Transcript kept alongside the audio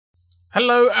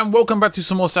Hello and welcome back to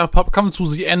some more South Park. Coming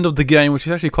towards the end of the game, which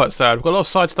is actually quite sad. We've got a lot of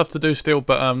side stuff to do still,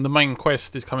 but the main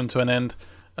quest is coming to an end.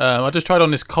 I just tried on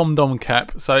this Condom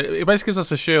cap, so it basically gives us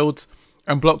a shield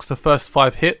and blocks the first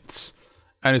 5 hits,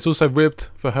 and it's also ribbed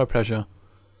for her pleasure.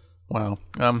 Wow.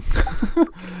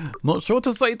 Not sure what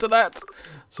to say to that.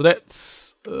 So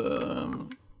let's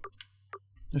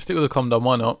stick with the Condom.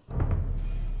 Why not?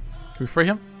 Can we free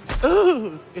him?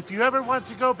 Ooh, if you ever want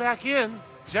to go back in,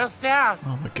 just ask.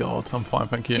 Oh my god, I'm fine,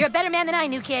 thank you. You're a better man than I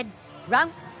knew, kid.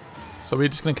 Wrong? So we're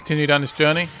just going to continue down this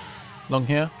journey? Along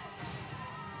here?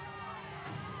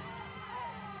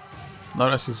 No,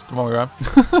 that's just the wrong way around.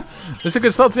 This is a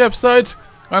good start to the episode.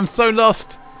 I'm so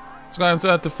lost. So I'm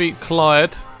going to defeat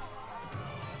Clyde.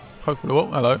 Hopefully. Oh,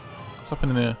 hello. What's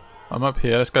happening here? I'm up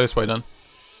here. Let's go this way then.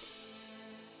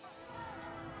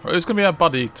 Right, who's going to be our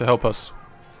buddy to help us?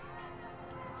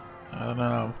 I don't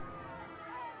know.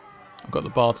 I've got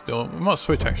the bar still. We might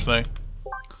switch actually.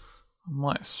 I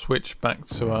might switch back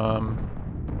to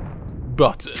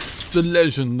Butters, the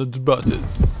legend of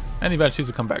Butters. Any badges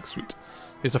to come back, sweet.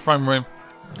 Here's the throne room.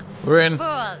 We're in.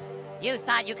 Fools! You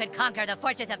thought you could conquer the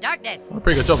Fortress of Darkness. Done a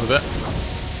pretty good job of it.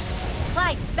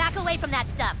 Clyde, back away from that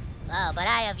stuff. Oh, but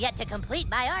I have yet to complete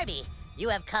my army. You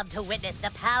have come to witness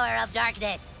the power of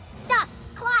darkness. Stop!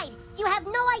 Clyde! You have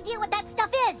no idea what that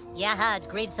stuff is! Yeah, it's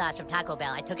green sauce from Taco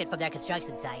Bell. I took it from their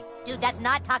construction site. Dude, that's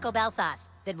not Taco Bell sauce.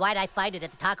 Then why'd I find it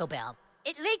at the Taco Bell?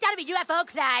 It leaked out of a UFO,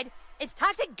 Clyde. It's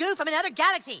toxic goo from another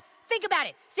galaxy. Think about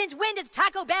it. Since when does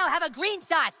Taco Bell have a green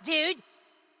sauce, dude?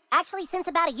 Actually, since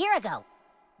about a year ago.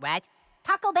 What?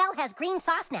 Taco Bell has green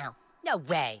sauce now. No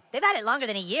way. They've had it longer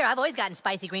than a year. I've always gotten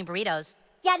spicy green burritos.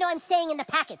 Yeah, no, I'm saying in the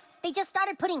packets. They just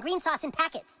started putting green sauce in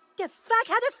packets. The fuck?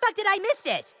 How the fuck did I miss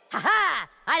this? Haha!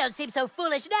 I don't seem so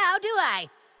foolish now, do I?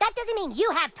 That doesn't mean you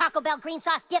have Taco Bell green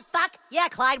sauce, dip fuck. Yeah,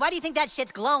 Clyde, why do you think that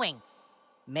shit's glowing?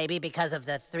 Maybe because of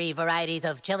the 3 varieties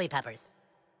of chili peppers.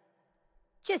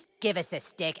 Just give us the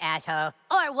stick, asshole.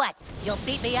 Or what? You'll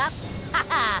beat me up?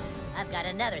 Haha! I've got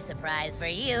another surprise for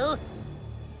you.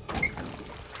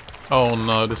 Oh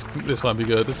no, this won't be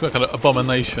good. This is like an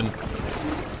abomination.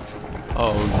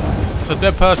 Oh, it's a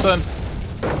dead person.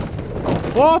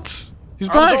 What? He's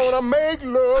back. I'm gonna make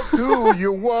love to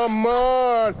you, woman.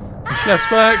 The chef's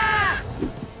back.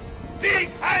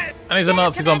 And he's a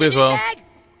Nazi zombie as well.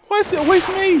 Why is it always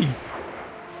me?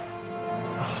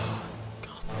 Oh,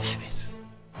 God damn it.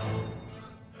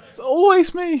 It's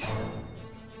always me.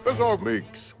 Let's all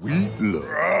make sweet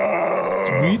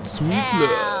love. Sweet, sweet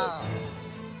love.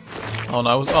 Oh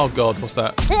no, oh God, what's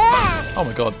that? Oh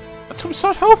my God. That took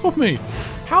such health off me.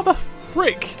 How the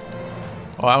frick?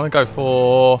 Alright, I'm gonna go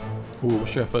for... Ooh,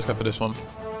 sure, let's go for this one.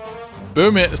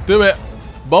 Boom it, let's do it.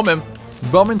 Bomb him.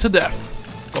 Bomb him to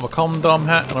death. Got my condom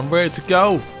hat and I'm ready to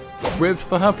go. Ribbed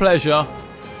for her pleasure.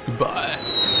 Goodbye.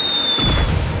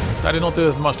 That did not do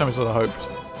as much damage as I hoped.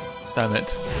 Damn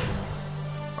it.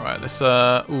 Alright, let's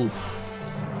ooh.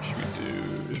 What should we do?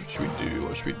 What should we do?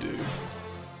 What should we do?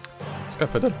 Let's go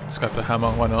for the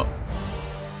hammer, why not?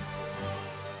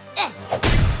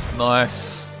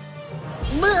 Nice.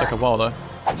 Take a while though.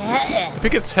 If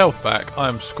it gets health back, I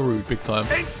am screwed big time.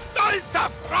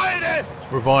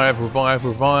 Revive, revive,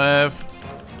 revive.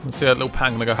 Let's see a little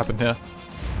pang gonna go happen here.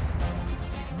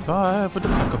 Revive with the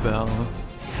Taco Bell.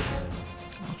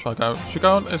 I'll try to go. Should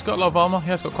go on. It's got a lot of armor.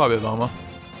 Yeah, it's got quite a bit of armor.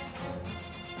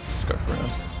 Let's go for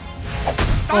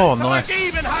it. Oh, nice.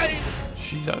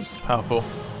 Gee, that was powerful.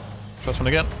 First one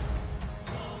again.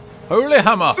 Holy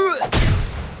hammer!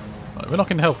 Right, we're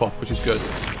knocking health off, which is good.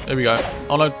 There we go.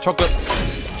 Oh no, chocolate.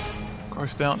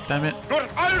 Grossed out, damn it. I'm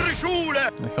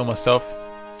gonna kill myself.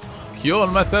 Cure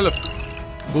myself.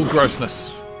 All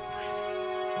grossness.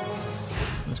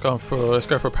 Let's go for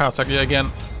a power attack yet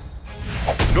again.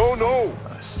 No.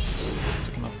 Nice.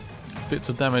 Taking off bits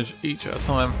of damage each at a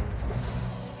time.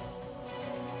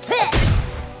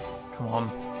 Come on.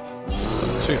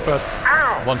 2/3.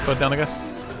 1/3 down, I guess.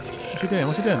 What's he doing?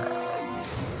 What's he doing?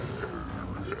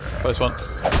 First one.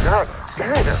 God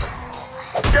damn it.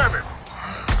 Damn it.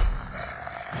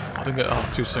 I didn't get. Oh,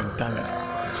 too soon. Damn it.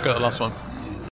 Let's go to the last one.